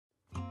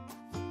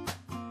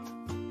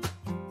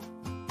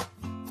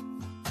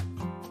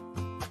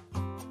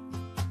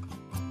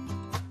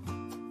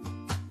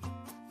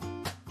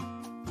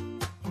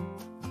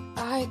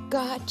I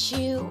got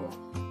you.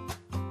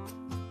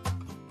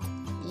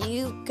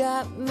 You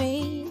got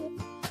me.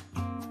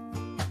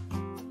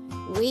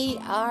 We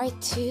are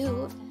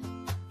two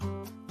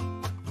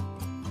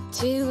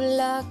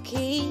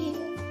lucky.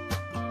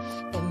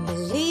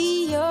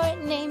 Emily, your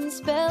name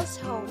spells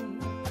home.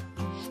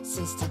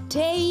 Since the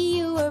day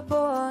you were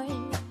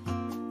born,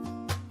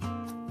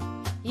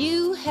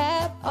 you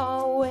have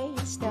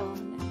always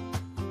known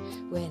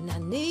when I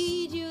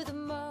need you the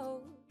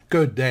most.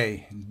 Good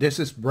day, this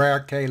is Brer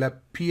Caleb,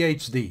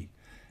 Ph.D.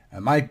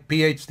 And my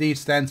Ph.D.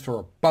 stands for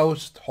a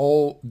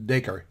post-hole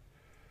digger.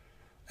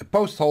 A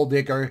post-hole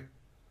digger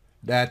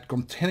that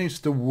continues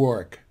to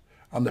work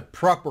on the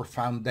proper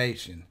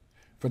foundation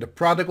for the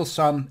prodigal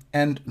son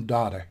and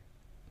daughter.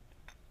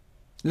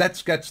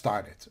 Let's get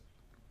started.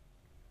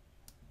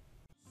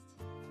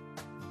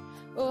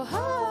 Oh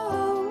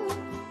ho,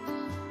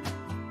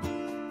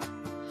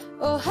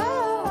 oh ho.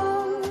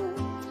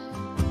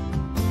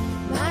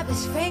 My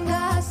best friend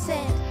got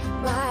sent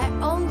my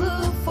own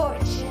good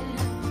fortune.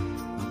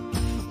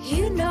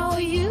 You know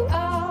you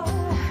are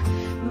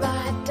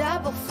my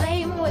double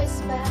flame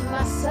whisper,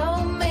 my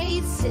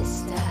soulmate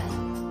sister.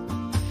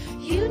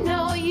 You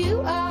know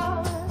you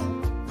are.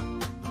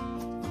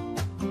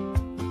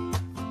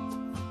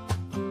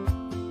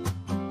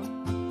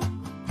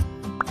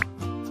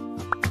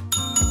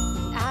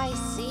 I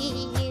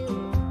see you.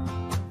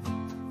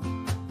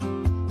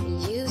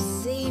 You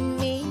see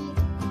me.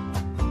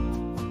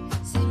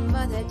 Same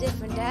mother,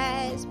 different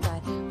eyes,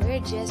 but we're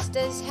just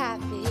as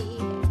happy.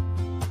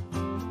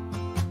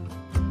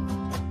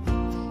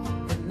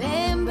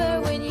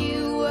 Remember when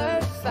you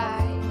were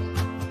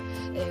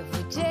 5,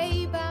 every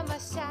day by my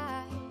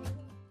side.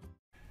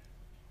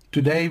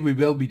 Today we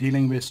will be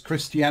dealing with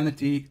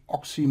Christianity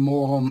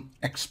Oxymoron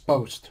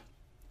Exposed.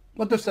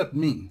 What does that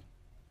mean?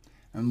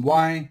 And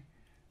why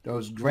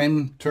those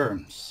grim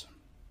terms?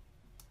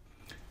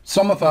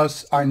 Some of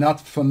us are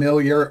not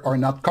familiar or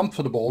not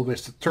comfortable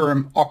with the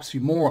term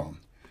oxymoron.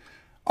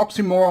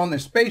 Oxymoron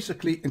is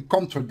basically a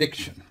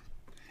contradiction,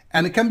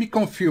 and it can be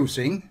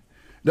confusing,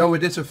 though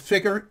it is a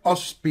figure of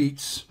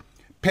speech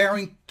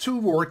pairing two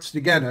words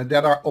together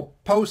that are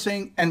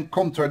opposing and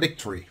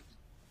contradictory.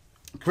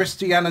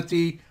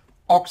 Christianity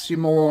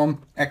Oxymoron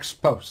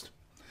Exposed.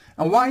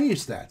 And why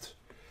is that?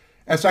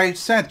 As I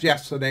said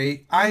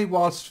yesterday, I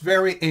was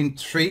very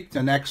intrigued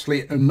and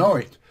actually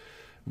annoyed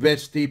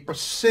with the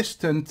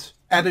persistent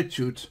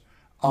attitude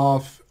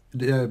of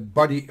the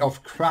body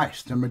of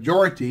Christ. The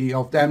majority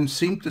of them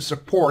seem to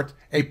support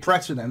a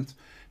president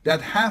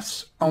that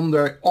has,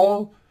 under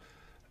all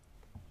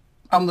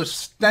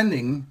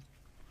understanding,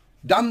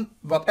 done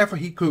whatever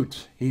he could.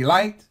 He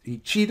lied, he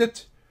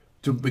cheated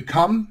to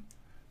become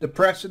the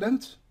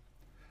president.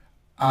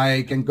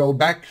 I can go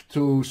back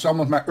to some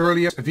of my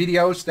earlier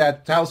videos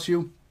that tells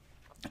you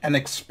and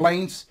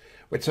explains,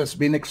 which has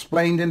been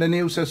explained in the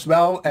news as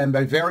well and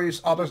by various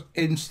other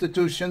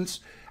institutions,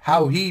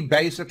 how he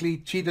basically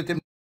cheated him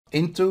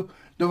into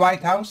the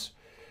White House.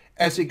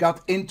 As he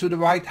got into the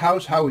White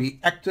House, how he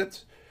acted,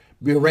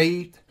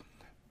 berated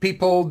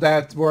people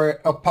that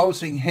were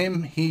opposing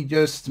him. He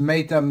just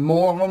made them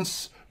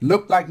morons,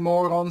 look like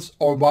morons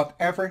or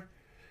whatever.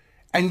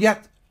 And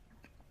yet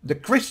the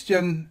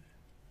Christian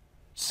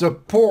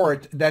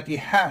support that he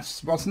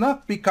has was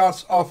not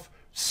because of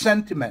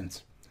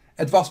sentiment.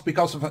 It was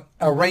because of an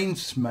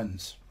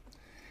arrangement.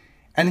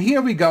 And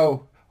here we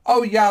go.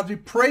 Oh yeah, we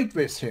prayed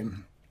with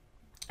him.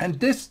 And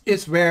this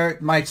is where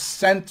my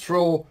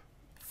central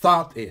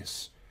thought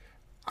is.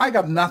 I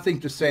got nothing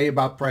to say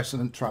about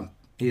President Trump.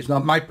 He's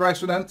not my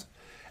president.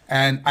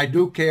 And I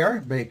do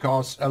care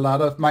because a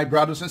lot of my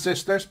brothers and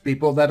sisters,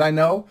 people that I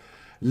know,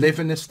 live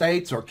in the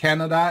States or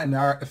Canada and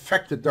are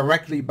affected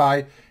directly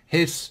by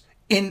his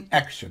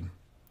inaction.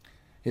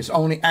 His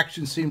only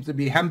action seems to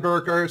be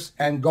hamburgers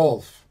and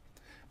golf.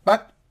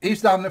 But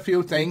he's done a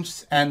few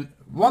things, and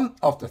one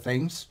of the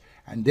things,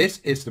 and this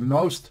is the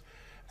most,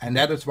 and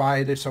that is why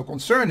it is so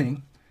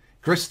concerning,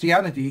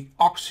 Christianity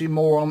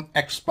Oxymoron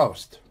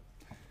Exposed.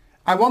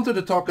 I wanted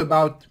to talk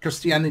about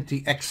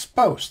Christianity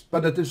Exposed,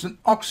 but it is an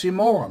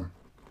oxymoron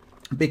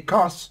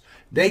because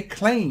they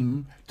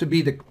claim to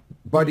be the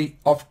body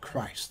of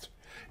Christ.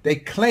 They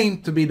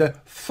claim to be the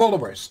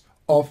followers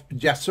of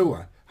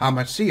Yeshua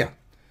HaMashiach,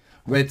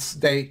 which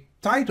they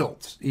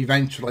titled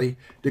eventually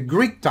the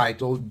Greek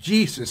title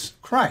Jesus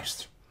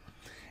Christ.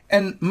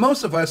 And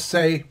most of us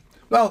say,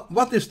 well,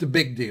 what is the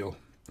big deal?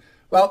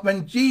 Well,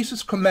 when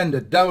Jesus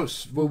commanded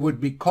those who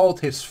would be called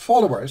his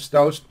followers,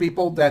 those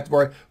people that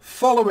were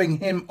following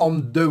him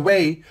on the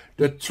way,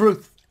 the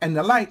truth and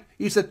the light,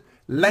 he said,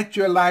 let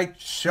your light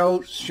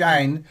so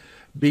shine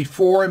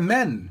before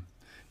men,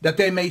 that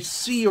they may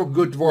see your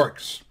good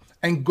works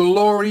and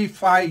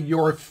glorify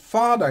your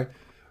Father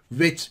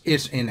which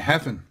is in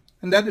heaven.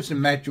 And that is in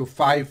Matthew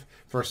 5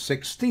 verse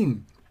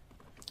 16.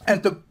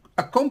 And to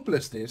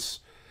accomplish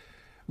this,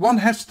 one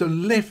has to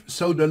live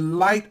so the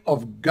light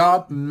of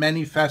God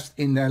manifests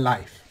in their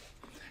life.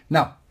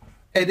 Now,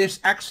 it is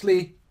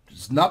actually,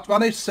 it's not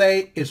what I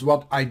say, it's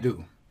what I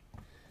do.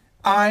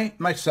 I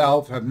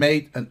myself have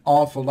made an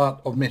awful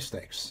lot of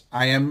mistakes.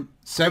 I am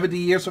 70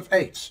 years of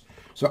age.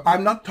 So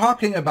I'm not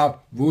talking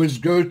about who is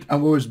good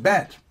and who is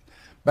bad.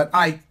 But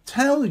I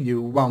tell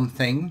you one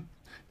thing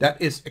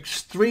that is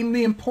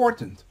extremely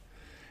important.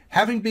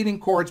 Having been in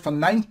court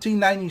from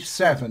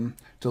 1997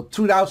 till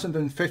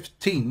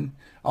 2015,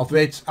 of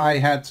which I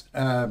had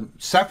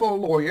several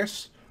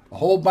lawyers, a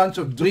whole bunch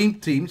of dream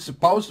teams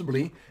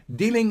supposedly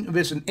dealing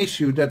with an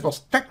issue that was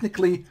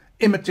technically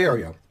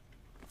immaterial.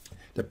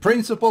 The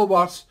principle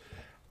was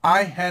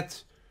I had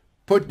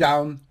put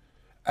down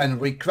a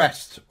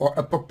request or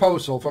a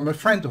proposal from a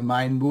friend of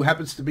mine who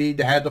happens to be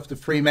the head of the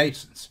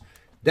Freemasons.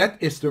 That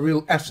is the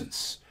real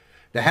essence.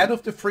 The head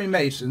of the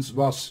Freemasons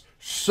was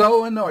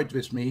so annoyed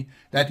with me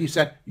that he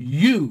said,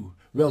 you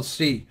will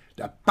see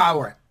the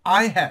power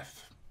I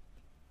have.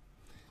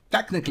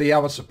 Technically, I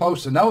was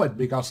supposed to know it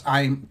because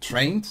I'm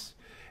trained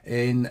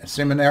in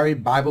seminary,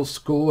 Bible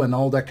school and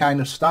all that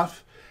kind of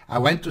stuff. I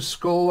went to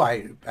school,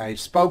 I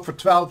spoke for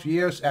 12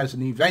 years as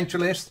an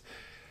evangelist.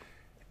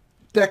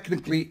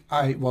 Technically,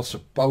 I was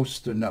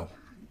supposed to know.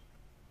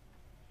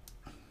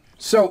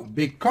 So,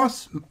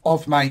 because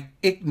of my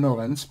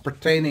ignorance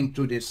pertaining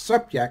to this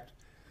subject,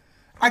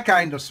 I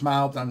kind of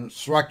smiled and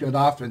shrugged it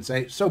off and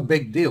say, so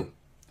big deal.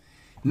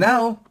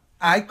 Now,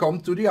 I come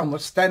to the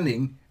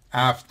understanding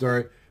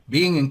after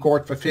being in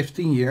court for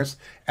 15 years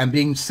and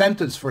being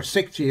sentenced for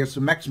 6 years to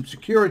maximum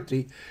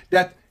security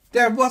that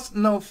there was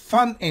no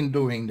fun in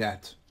doing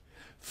that.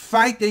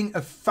 Fighting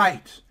a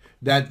fight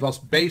that was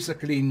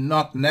basically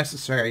not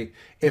necessary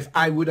if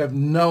I would have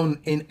known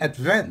in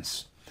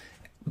advance.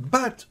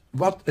 But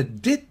what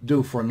it did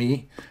do for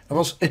me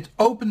was it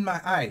opened my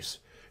eyes.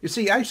 You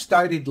see, I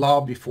studied law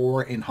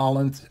before in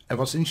Holland. It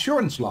was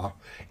insurance law,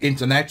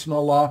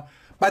 international law.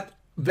 But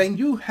when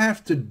you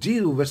have to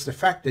deal with the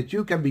fact that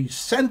you can be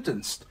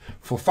sentenced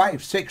for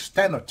 5, 6,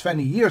 10 or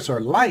 20 years or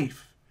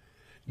life,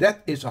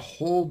 that is a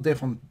whole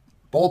different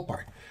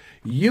ballpark.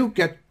 You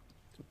get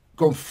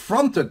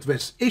confronted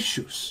with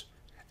issues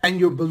and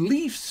your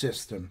belief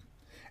system,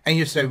 and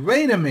you say,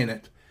 wait a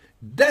minute,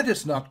 that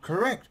is not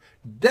correct.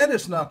 That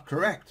is not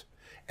correct.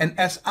 And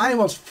as I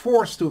was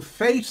forced to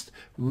face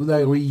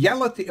the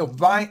reality of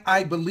why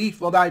I believed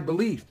what I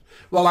believed,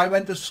 well, I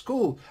went to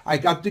school, I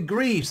got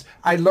degrees,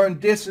 I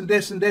learned this and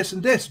this and this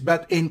and this,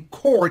 but in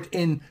court,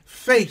 in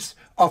face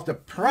of the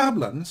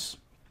problems,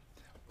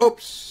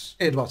 oops,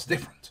 it was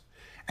different.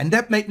 And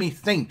that made me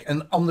think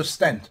and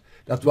understand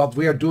that what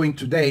we are doing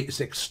today is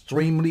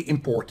extremely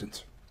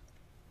important.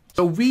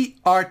 So we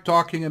are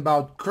talking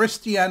about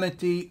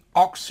Christianity,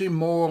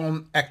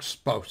 Oxymoron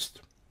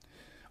Exposed.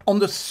 On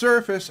the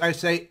surface, I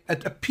say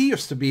it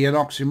appears to be an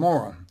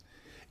oxymoron.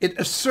 It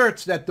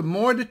asserts that the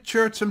more the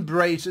church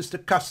embraces the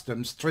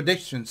customs,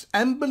 traditions,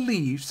 and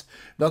beliefs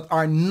that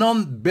are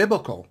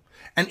non-biblical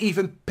and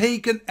even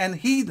pagan and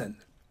heathen,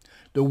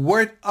 the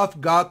word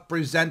of God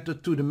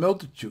presented to the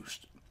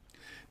multitudes,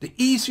 the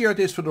easier it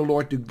is for the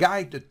Lord to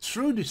guide the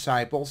true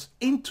disciples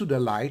into the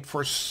light.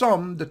 For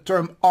some, the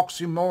term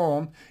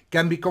oxymoron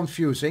can be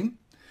confusing,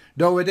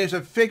 though it is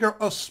a figure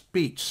of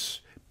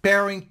speech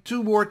pairing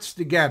two words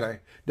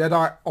together that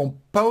are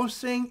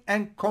opposing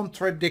and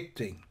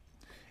contradicting.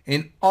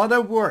 In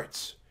other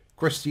words,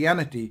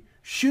 Christianity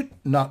should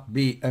not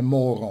be a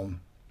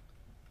moron.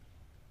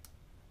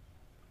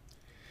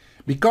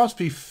 Because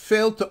we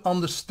fail to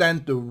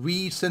understand the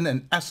reason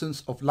and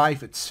essence of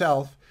life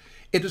itself,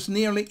 it is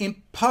nearly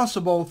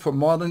impossible for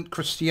modern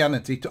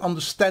Christianity to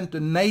understand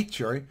the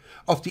nature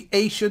of the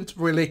ancient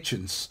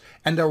religions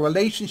and their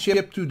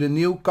relationship to the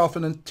New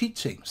Covenant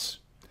teachings.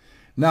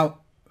 Now,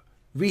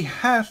 we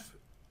have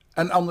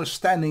an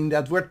understanding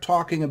that we're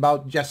talking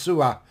about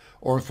Yeshua,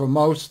 or for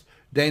most,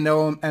 they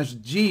know him as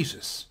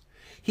Jesus.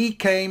 He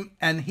came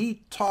and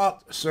he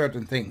taught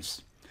certain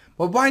things.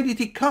 But why did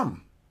he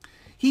come?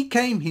 He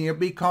came here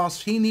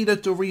because he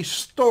needed to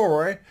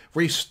restore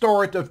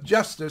restorative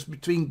justice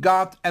between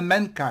God and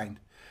mankind.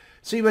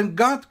 See, when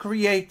God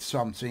creates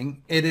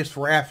something, it is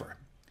forever.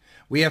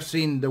 We have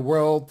seen the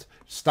world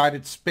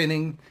started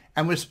spinning,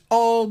 and with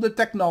all the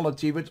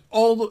technology, with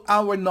all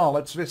our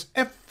knowledge, with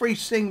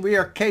everything we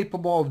are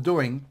capable of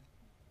doing,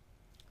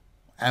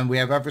 and we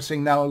have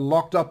everything now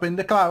locked up in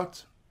the cloud,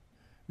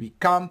 we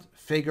can't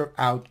figure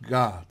out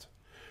God.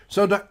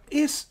 So there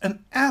is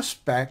an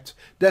aspect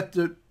that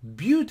the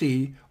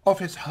beauty of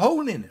His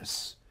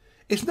holiness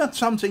is not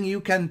something you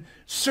can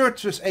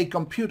search with a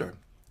computer.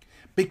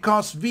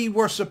 Because we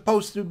were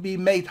supposed to be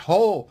made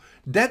whole.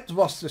 That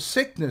was the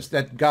sickness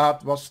that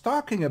God was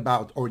talking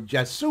about, or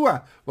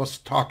Yeshua was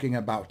talking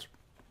about.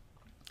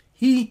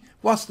 He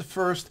was the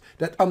first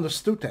that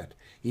understood that.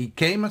 He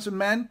came as a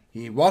man,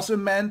 he was a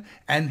man,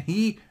 and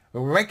he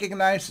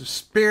recognized the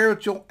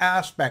spiritual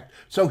aspect.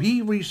 So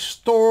he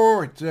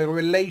restored the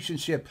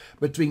relationship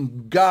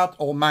between God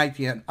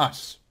Almighty and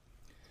us,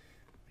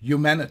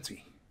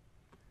 humanity.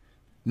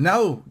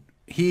 Now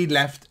he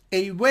left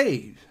a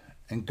way,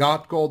 and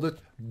God called it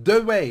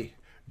the way,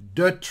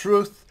 the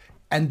truth,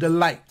 and the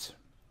light.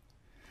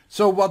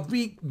 So what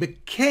we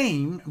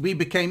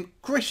became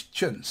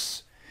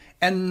Christians.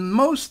 And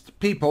most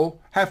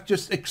people have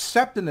just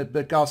accepted it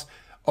because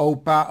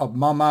Opa or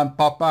Mama and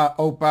Papa,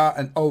 Opa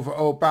and over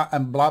Opa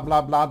and blah,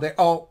 blah, blah, they're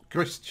all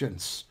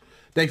Christians.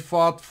 They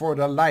fought for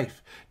their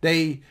life.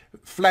 They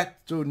fled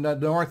to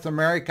North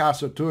America,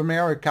 so to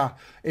America,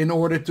 in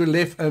order to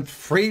live a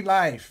free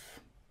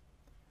life.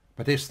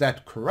 But is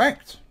that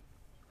correct?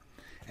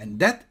 And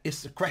that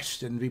is the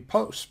question we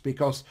pose,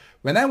 because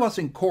when I was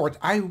in court,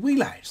 I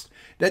realized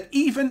that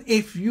even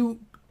if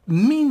you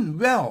mean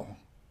well,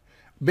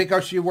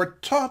 because you were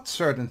taught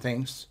certain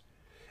things,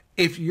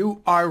 if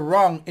you are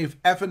wrong, if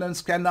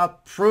evidence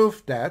cannot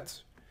prove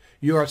that,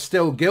 you are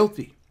still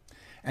guilty.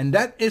 And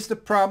that is the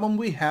problem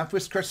we have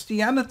with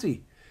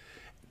Christianity.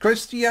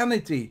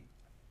 Christianity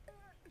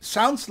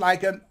sounds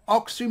like an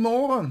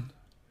oxymoron.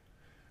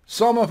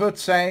 Some of it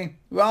say,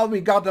 well,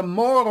 we got a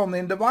moron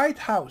in the White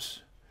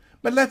House.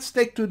 But let's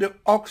stick to the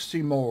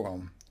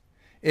oxymoron.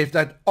 If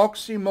that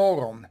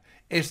oxymoron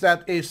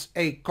is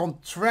a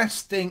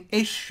contrasting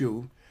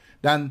issue,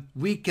 then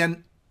we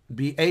can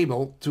be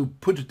able to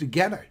put it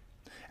together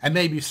and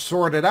maybe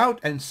sort it out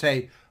and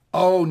say,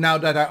 oh, now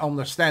that I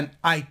understand,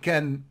 I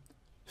can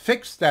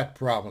fix that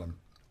problem.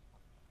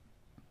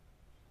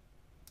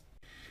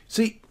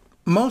 See,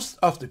 most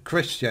of the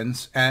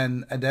Christians,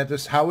 and that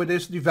is how it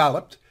is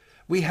developed,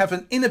 we have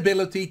an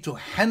inability to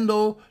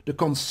handle the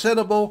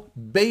considerable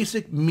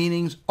basic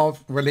meanings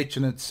of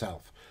religion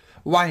itself.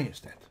 Why is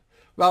that?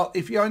 Well,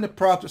 if you're in a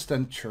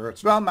Protestant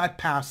church, well, my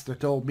pastor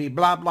told me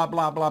blah, blah,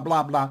 blah, blah,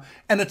 blah, blah,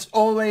 and it's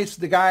always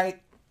the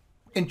guy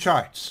in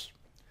charge.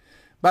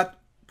 But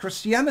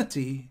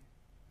Christianity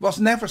was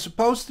never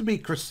supposed to be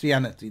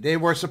Christianity. They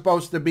were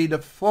supposed to be the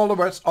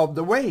followers of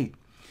the way.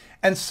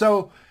 And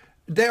so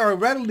they are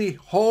readily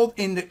held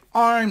in the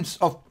arms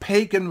of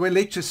pagan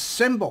religious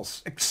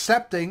symbols,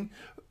 accepted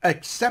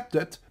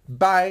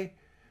by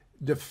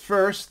the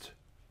first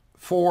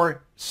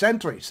 4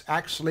 centuries,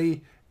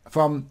 actually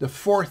from the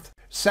 4th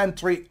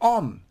century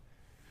on.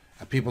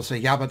 And people say,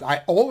 yeah, but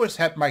I always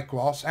had my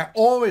cross, I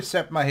always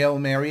said my Hail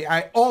Mary,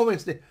 I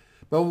always did.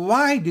 But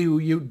why do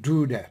you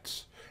do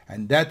that?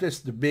 And that is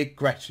the big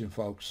question,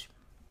 folks.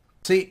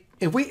 See,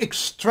 if we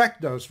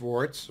extract those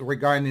words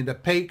regarding the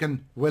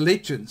pagan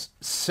religions,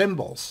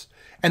 symbols,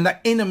 and their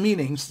inner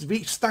meanings,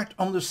 we start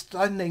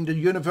understanding the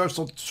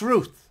universal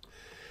truth.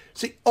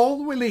 See,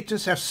 all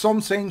religions have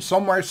something,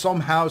 somewhere,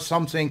 somehow,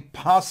 something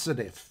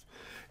positive.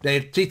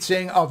 They're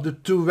teaching of the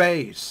 2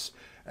 ways.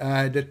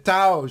 The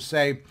Tao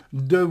say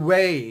the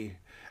way.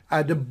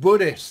 The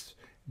Buddhists,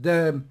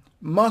 the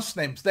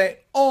Muslims, they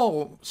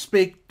all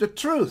speak the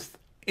truth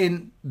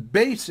in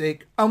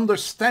basic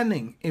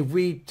understanding, if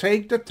we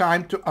take the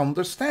time to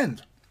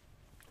understand.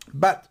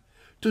 But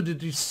to the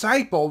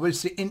disciple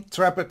with the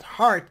intrepid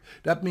heart,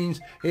 that means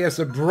he has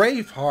a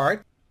brave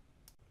heart.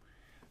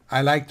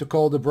 I like to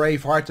call the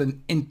brave heart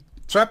an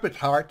intrepid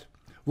heart,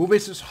 who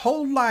with his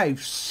whole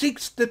life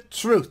seeks the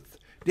truth,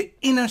 the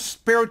inner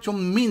spiritual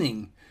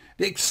meaning,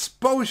 the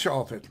exposure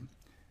of it.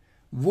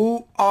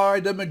 Who are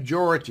the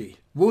majority,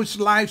 whose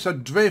lives are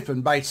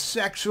driven by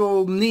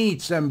sexual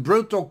needs and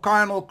brutal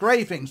carnal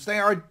cravings. They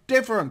are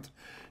different.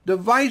 The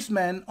wise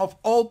men of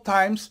all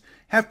times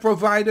have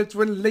provided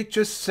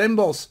religious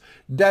symbols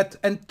that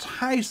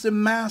entice the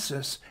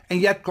masses and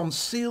yet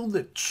conceal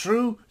the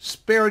true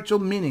spiritual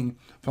meaning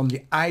from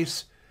the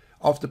eyes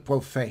of the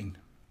profane.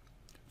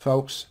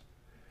 Folks,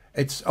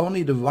 it's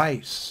only the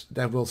wise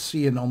that will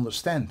see and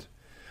understand.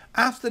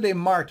 After they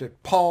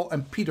martyred Paul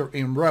and Peter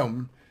in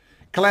Rome,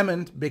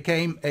 Clement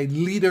became a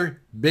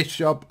leader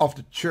bishop of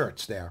the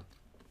church there.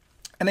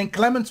 And in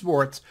Clement's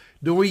words,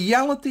 the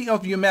reality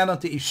of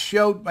humanity is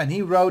showed when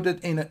he wrote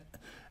it in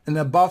an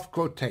above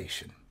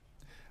quotation.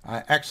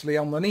 Actually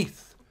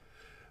underneath.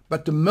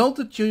 But the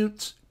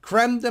multitudes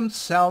crammed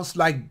themselves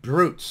like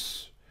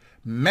brutes,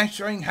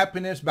 measuring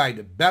happiness by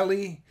the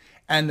belly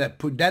and the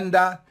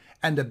pudenda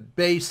and the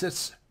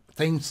basest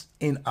things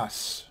in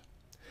us.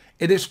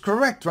 It is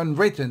correct when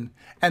written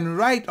and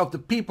right of the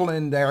people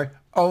in their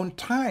own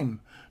time.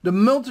 The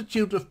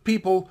multitude of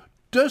people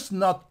does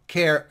not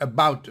care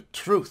about the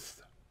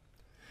truth.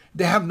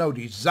 They have no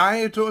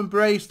desire to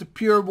embrace the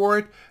pure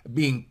word.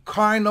 Being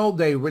carnal,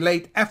 they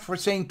relate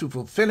everything to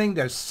fulfilling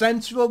their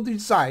sensual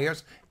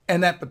desires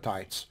and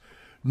appetites.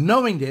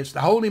 Knowing this,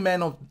 the holy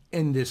men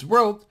in this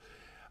world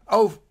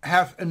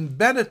have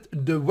embedded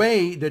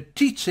the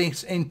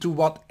teachings into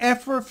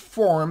whatever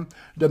form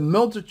the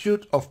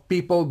multitude of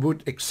people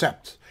would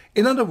accept.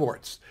 In other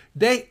words,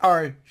 they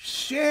are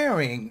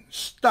sharing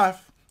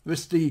stuff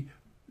with the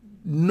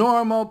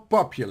normal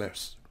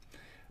populace.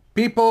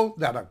 People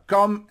that are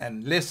come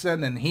and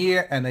listen and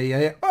hear and they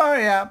hear, oh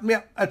yeah,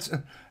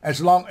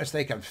 as long as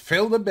they can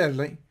fill the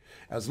belly,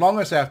 as long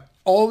as they have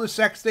all the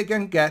sex they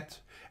can get,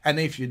 and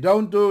if you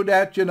don't do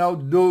that,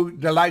 do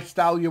the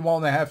lifestyle you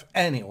want to have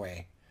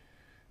anyway.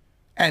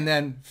 And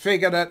then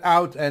figure that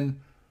out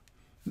and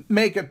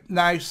make a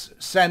nice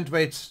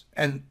sandwich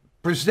and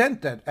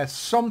present that as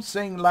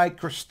something like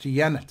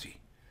Christianity.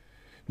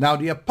 Now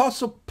the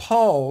Apostle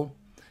Paul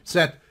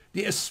said,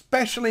 The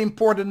especially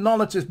important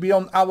knowledge is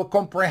beyond our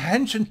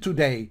comprehension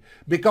today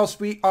because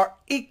we are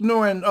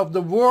ignorant of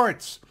the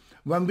words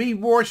when we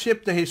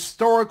worship the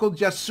historical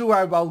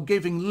Yeshua while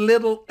giving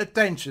little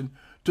attention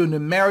to the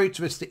marriage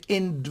with the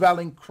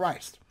indwelling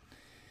Christ.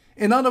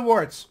 In other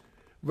words,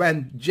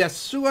 when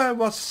Yeshua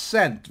was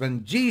sent,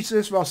 when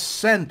Jesus was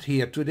sent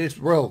here to this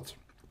world,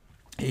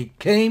 he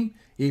came,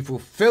 he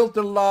fulfilled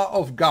the law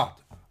of God.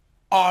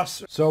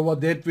 Awesome. So what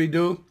did we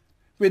do?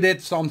 We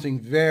did something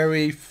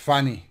very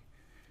funny.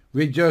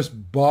 We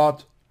just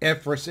bought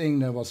everything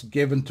that was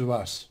given to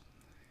us.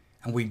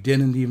 And we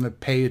didn't even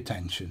pay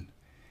attention.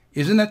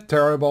 Isn't that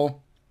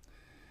terrible?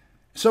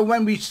 So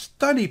when we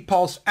study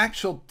Paul's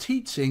actual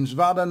teachings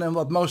rather than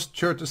what most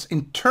churches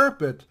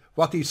interpret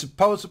what he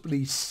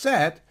supposedly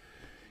said,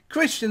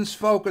 Christians'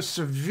 focus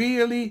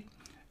severely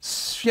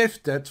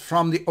shifted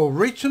from the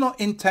original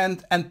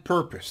intent and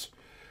purpose.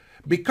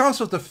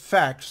 Because of the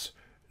facts,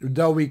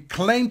 though we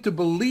claim to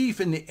believe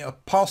in the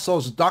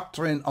apostles'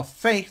 doctrine of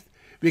faith,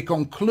 we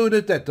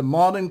concluded that the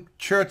modern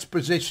church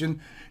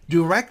position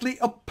directly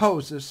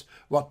opposes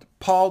what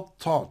Paul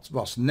taught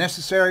was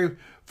necessary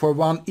for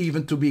one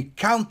even to be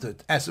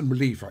counted as a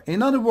believer.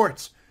 In other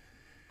words,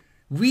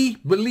 we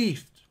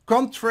believed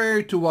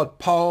contrary to what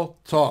Paul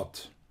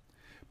taught.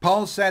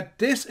 Paul said,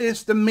 this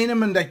is the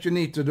minimum that you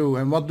need to do.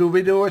 And what do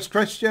we do as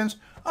Christians?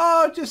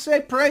 Oh, just say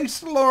praise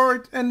the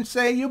Lord and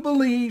say you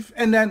believe.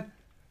 And then,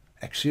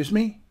 excuse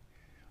me,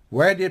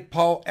 where did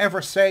Paul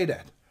ever say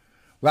that?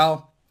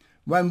 Well,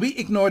 when we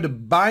ignore the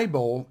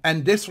Bible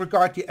and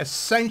disregard the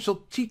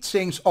essential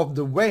teachings of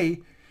the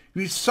way,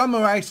 we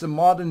summarize the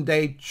modern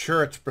day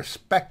church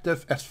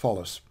perspective as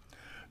follows.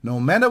 No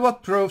matter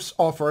what proofs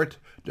offered,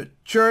 the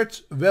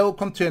church will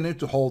continue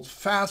to hold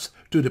fast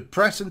to the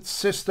present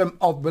system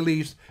of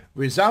beliefs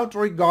without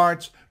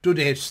regards to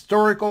the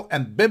historical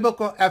and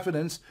biblical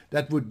evidence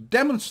that would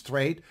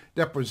demonstrate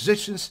their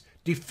position's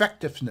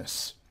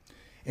defectiveness.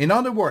 In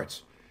other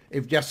words,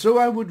 if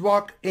Yeshua would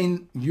walk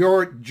in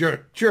your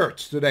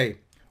church today,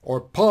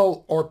 or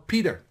Paul or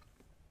Peter,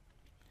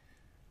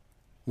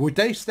 would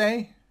they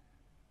stay?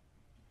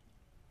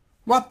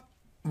 What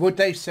would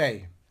they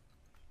say?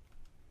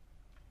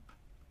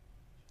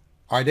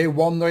 Are they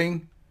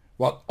wondering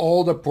what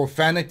all the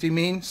profanity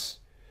means?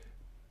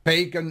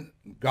 Pagan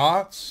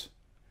gods?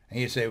 And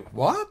you say,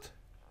 what?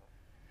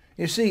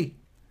 You see,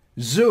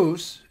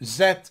 Zeus,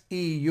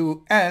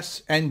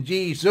 Z-E-U-S, and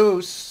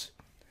Jesus,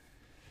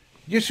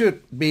 you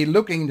should be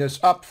looking this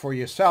up for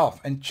yourself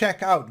and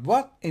check out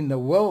what in the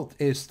world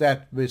is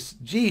that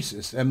with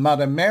Jesus and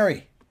Mother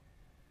Mary.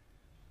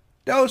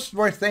 Those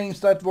were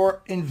things that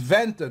were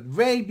invented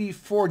way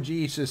before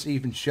Jesus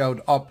even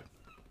showed up.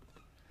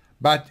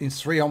 But in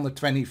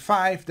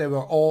 325, they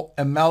were all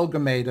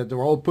amalgamated, they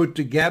were all put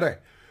together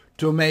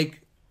to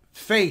make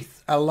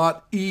faith a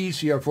lot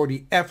easier for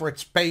the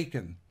average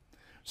pagan.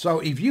 So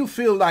if you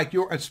feel like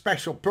you're a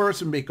special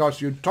person because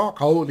you talk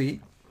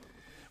holy,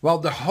 well,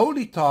 the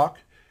holy talk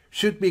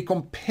should be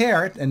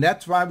compared, and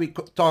that's why we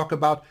talk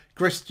about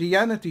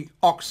Christianity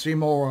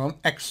Oxymoron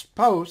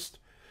Exposed,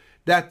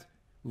 that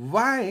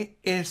why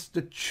is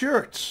the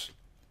church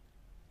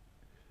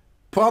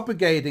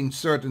propagating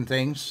certain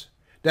things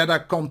that are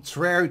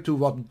contrary to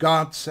what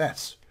God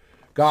says?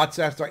 God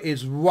says there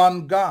is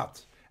one God,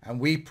 and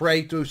we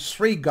pray to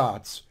three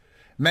gods.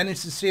 Many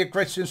sincere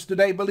Christians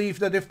today believe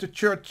that if the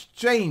church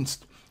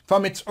changed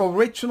from its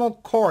original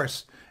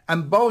course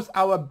and both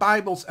our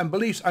Bibles and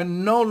beliefs are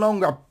no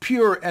longer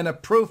pure and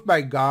approved by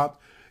God,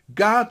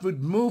 God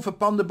would move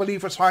upon the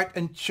believer's heart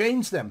and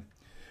change them.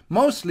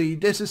 Mostly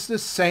this is the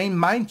same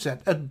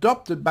mindset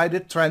adopted by the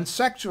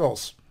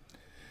transsexuals.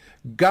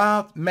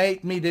 God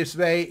made me this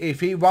way. If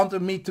he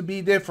wanted me to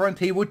be different,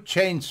 he would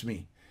change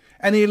me.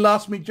 And he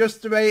loves me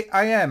just the way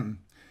I am.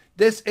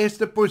 This is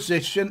the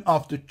position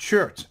of the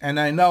church. And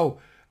I know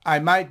I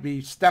might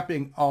be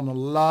stepping on a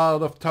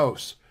lot of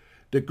toes.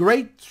 The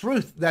great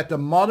truth that the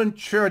modern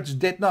church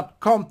did not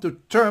come to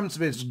terms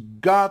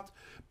with God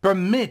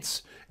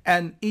permits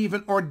and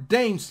even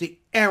ordains the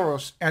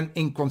errors and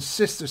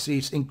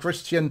inconsistencies in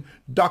Christian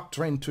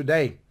doctrine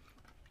today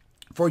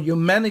for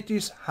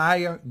humanity's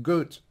higher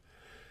good.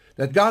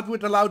 That God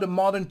would allow the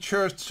modern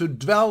church to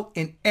dwell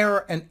in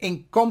error and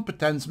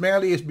incompetence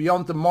merely is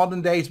beyond the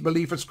modern day's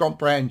believers'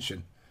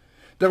 comprehension.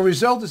 The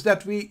result is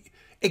that we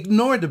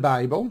ignore the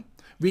Bible,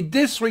 we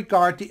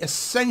disregard the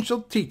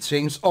essential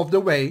teachings of the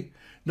way.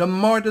 The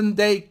modern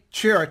day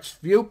church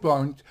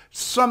viewpoint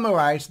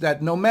summarized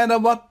that no matter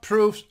what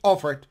proofs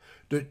offered,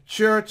 the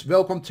church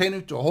will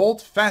continue to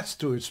hold fast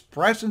to its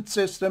present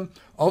system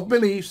of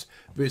beliefs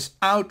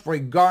without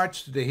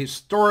regards to the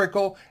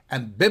historical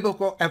and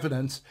biblical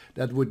evidence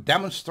that would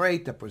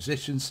demonstrate the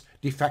position's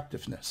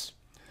defectiveness.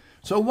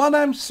 So what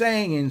I'm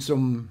saying in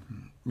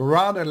some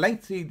rather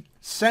lengthy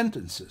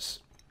sentences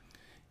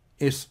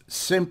is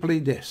simply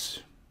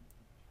this.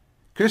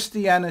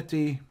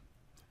 Christianity,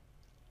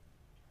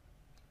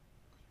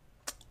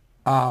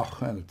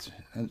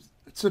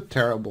 it's a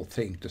terrible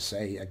thing to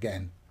say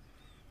again.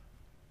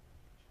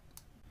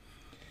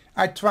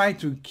 I try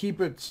to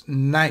keep it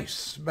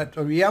nice, but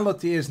the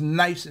reality is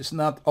nice is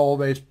not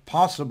always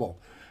possible,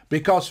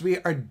 because we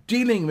are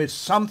dealing with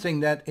something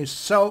that is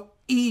so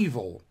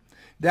evil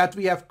that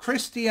we have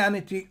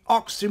Christianity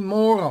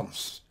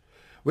oxymorons.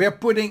 We are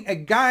putting a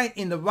guy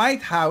in the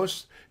White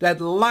House that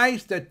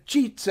lies, that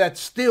cheats, that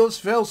steals,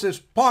 fills his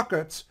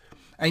pockets.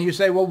 And you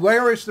say, well,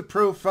 where is the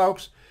proof,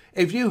 folks?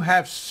 If you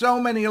have so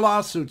many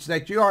lawsuits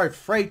that you are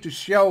afraid to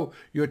show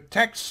your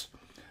tax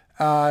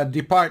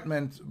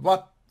department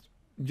what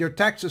your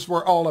taxes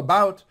were all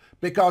about,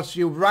 because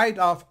you write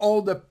off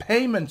all the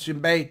payments you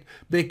made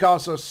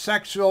because of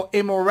sexual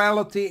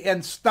immorality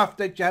and stuff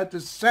that you had to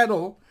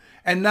settle,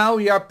 and now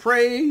you are,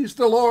 praise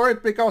the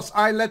Lord, because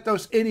I let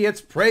those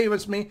idiots pray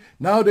with me.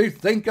 Now they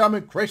think I'm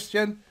a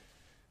Christian.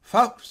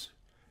 Folks,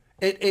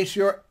 it is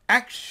your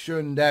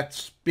action that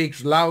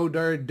speaks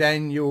louder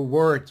than your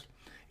word.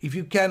 If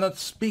you cannot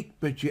speak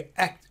but you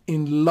act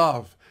in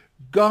love,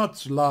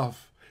 God's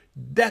love,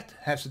 that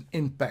has an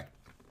impact.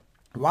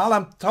 While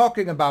I'm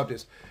talking about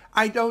this,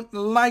 I don't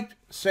like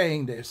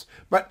saying this,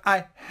 but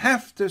I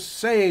have to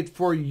say it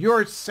for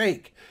your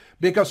sake,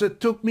 because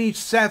it took me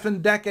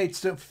 7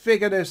 decades to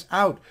figure this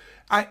out.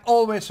 I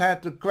always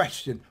had the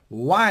question,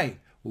 why?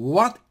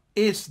 What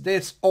is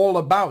this all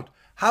about?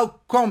 How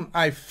come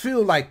I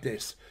feel like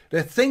this?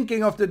 The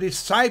thinking of the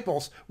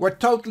disciples were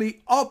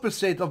totally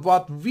opposite of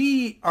what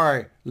we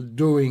are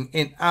doing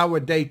in our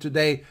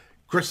day-to-day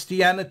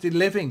Christianity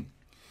living.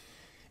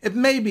 It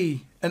may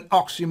be an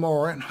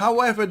oxymoron,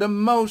 however, the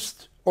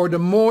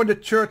more the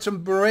church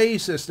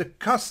embraces the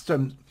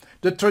customs,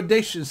 the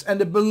traditions,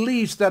 and the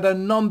beliefs that are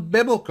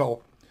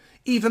non-biblical,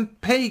 even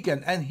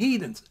pagan and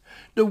heathens,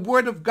 the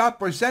word of God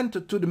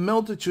presented to the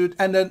multitude,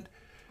 and then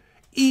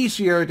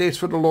easier it is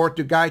for the Lord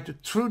to guide the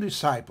true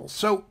disciples.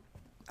 So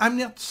I'm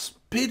not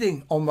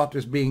spitting on what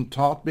is being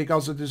taught,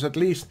 because it is, at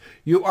least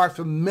you are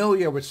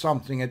familiar with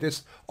something. It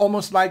is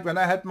almost like when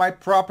I had my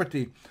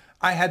property.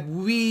 I had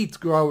wheat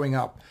growing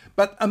up,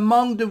 but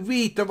among the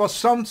wheat there was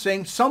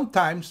something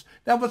sometimes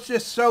that was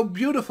just so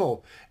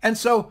beautiful. And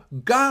so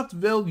God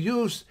will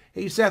use,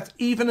 he said,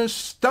 even a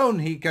stone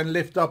he can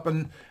lift up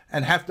and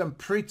have them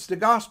preach the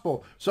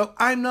gospel. So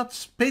I'm not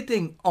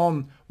spitting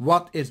on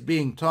what is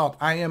being taught.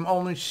 I am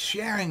only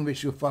sharing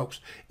with you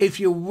folks.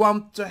 If you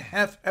want to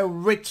have a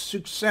rich,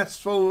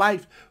 successful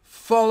life,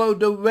 follow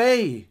the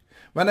way.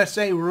 When I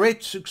say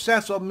rich,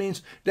 successful,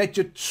 means that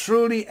you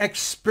truly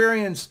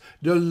experience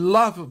the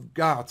love of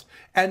God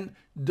and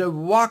the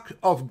walk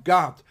of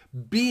God.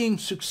 Being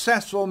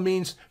successful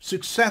means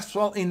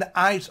successful in the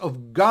eyes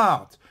of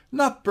God.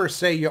 Not per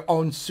se your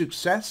own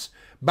success,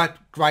 but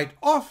quite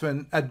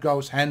often it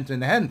goes hand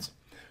in hand.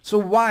 So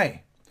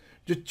why?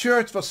 The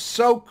church was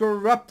so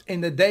corrupt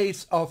in the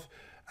days of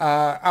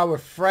our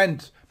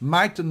friend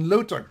Martin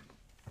Luther.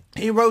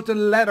 He wrote a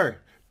letter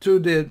to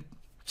the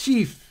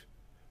chief,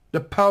 the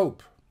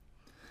Pope.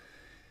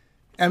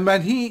 And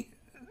when he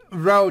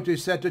wrote, he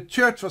said the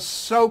church was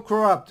so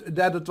corrupt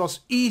that it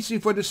was easy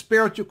for the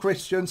spiritual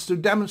Christians to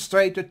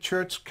demonstrate the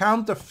church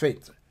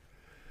counterfeit.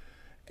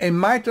 In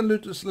Martin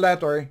Luther's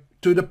letter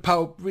to the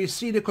Pope, we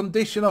see the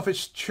condition of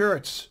his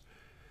church.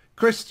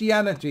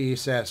 Christianity, he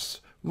says,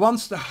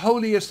 once the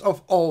holiest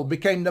of all,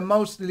 became the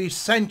most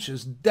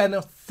licentious den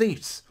of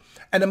thieves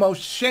and the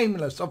most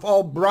shameless of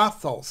all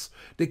brothels,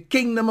 the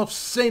kingdom of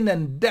sin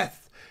and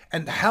death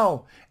and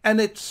hell. And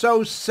it's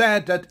so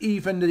sad that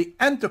even the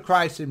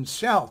Antichrist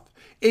himself,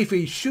 if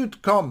he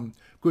should come,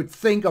 could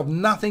think of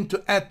nothing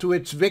to add to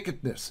its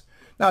wickedness.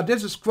 Now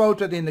this is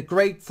quoted in the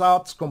Great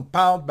Thoughts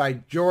compiled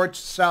by George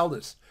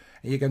Seldes.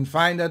 You can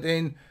find it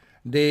in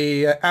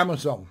the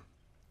Amazon.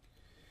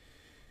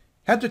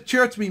 Had the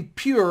church been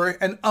pure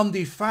and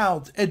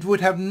undefiled, it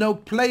would have no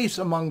place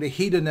among the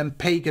heathen and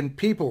pagan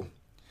people.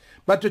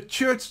 But the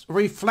church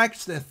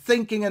reflects the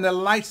thinking and the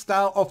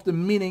lifestyle of the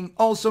meaning,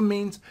 also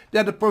means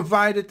that it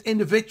provided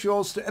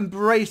individuals to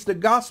embrace the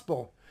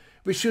gospel.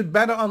 We should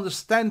better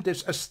understand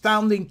this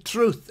astounding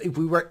truth if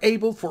we were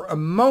able for a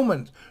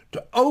moment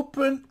to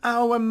open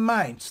our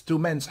minds to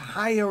man's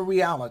higher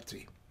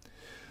reality.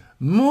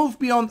 Move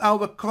beyond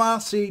our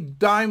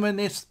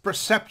quasi-Darwinist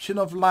perception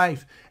of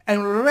life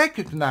and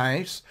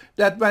recognize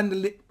that when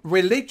the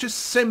religious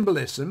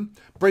symbolism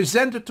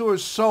presented to a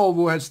soul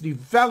who has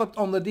developed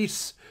under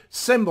these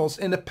symbols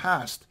in the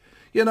past,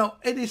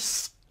 it is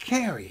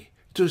scary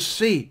to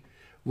see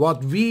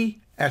what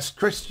we as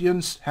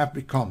Christians have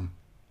become.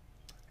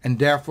 And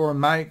therefore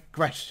my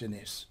question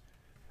is,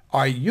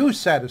 are you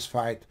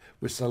satisfied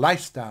with the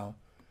lifestyle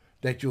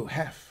that you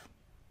have?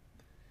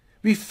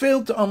 We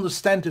fail to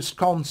understand this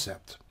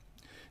concept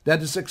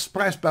that is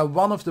expressed by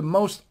one of the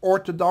most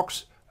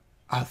orthodox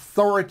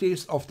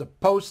authorities of the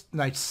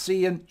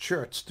post-Nicene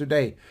church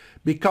today,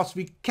 because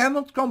we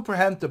cannot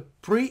comprehend the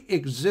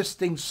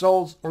pre-existing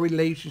soul's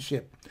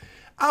relationship.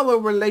 Our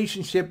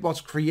relationship was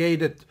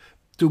created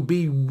to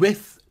be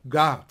with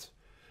God.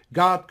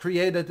 God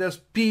created us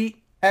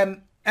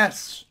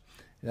PMS.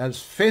 That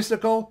is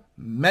physical,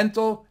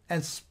 mental,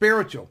 and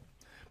spiritual.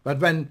 But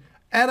when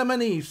Adam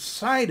and Eve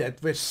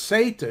sided with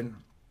Satan,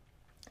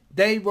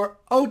 they were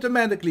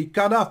automatically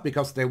cut off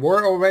because they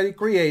were already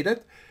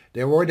created.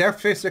 They were there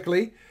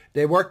physically.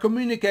 They were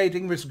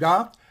communicating with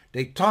God.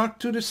 They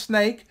talked to the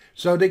snake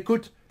so they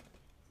could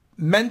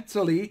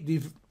mentally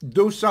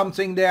do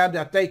something there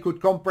that they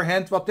could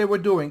comprehend what they were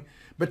doing.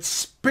 But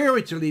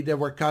spiritually they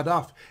were cut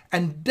off.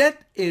 And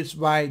that is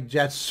why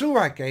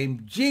Yeshua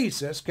came,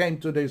 Jesus came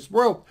to this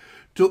world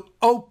to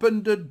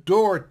open the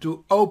door,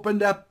 to open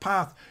that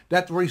path,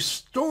 that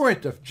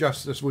restorative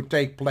justice would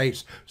take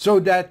place so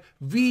that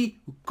we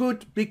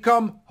could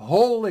become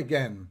whole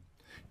again.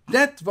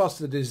 That was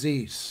the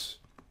disease.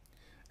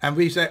 And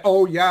we say,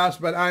 oh yes,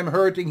 but I'm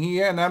hurting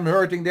here and I'm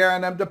hurting there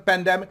and I'm the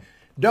pandemic.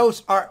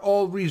 Those are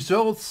all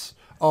results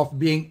of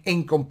being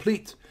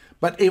incomplete.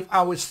 But if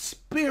our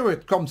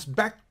spirit comes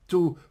back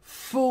to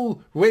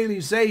full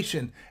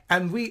realization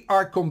and we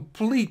are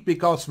complete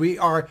because we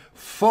are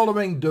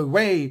following the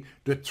way,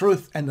 the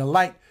truth and the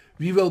light,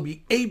 we will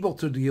be able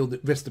to deal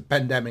with the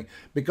pandemic.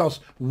 Because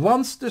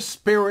once the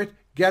spirit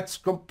gets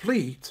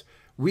complete,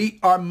 we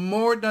are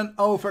more than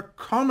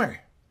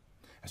overcomer.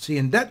 See,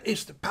 and that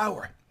is the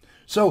power.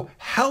 So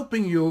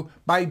helping you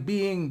by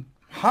being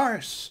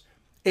harsh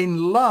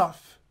in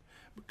love,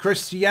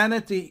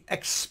 Christianity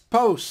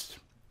exposed.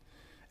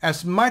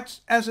 As much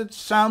as it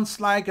sounds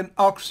like an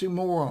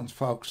oxymoron,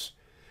 folks,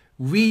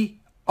 we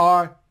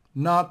are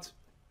not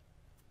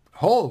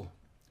whole.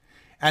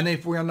 And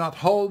if we are not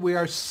whole, we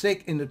are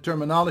sick in the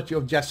terminology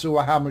of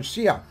Yeshua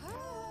HaMashiach,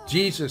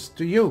 Jesus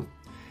to you.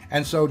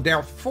 And so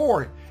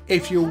therefore,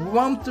 if you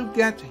want to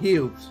get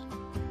healed,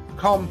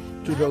 come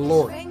to the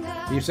Lord.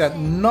 He said,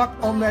 knock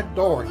on that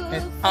door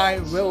and I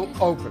will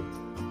open.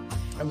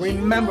 And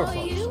remember,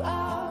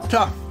 folks,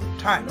 tough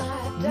times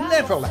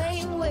never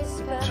last.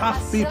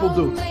 Tough people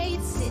do.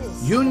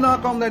 You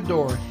knock on that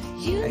door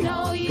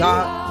and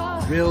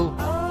God will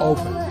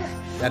open.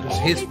 That is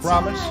His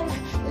promise.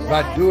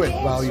 But do it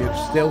while you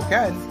still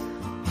can.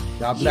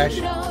 God bless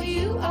you.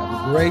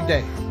 Have a great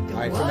day.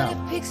 Bye for now.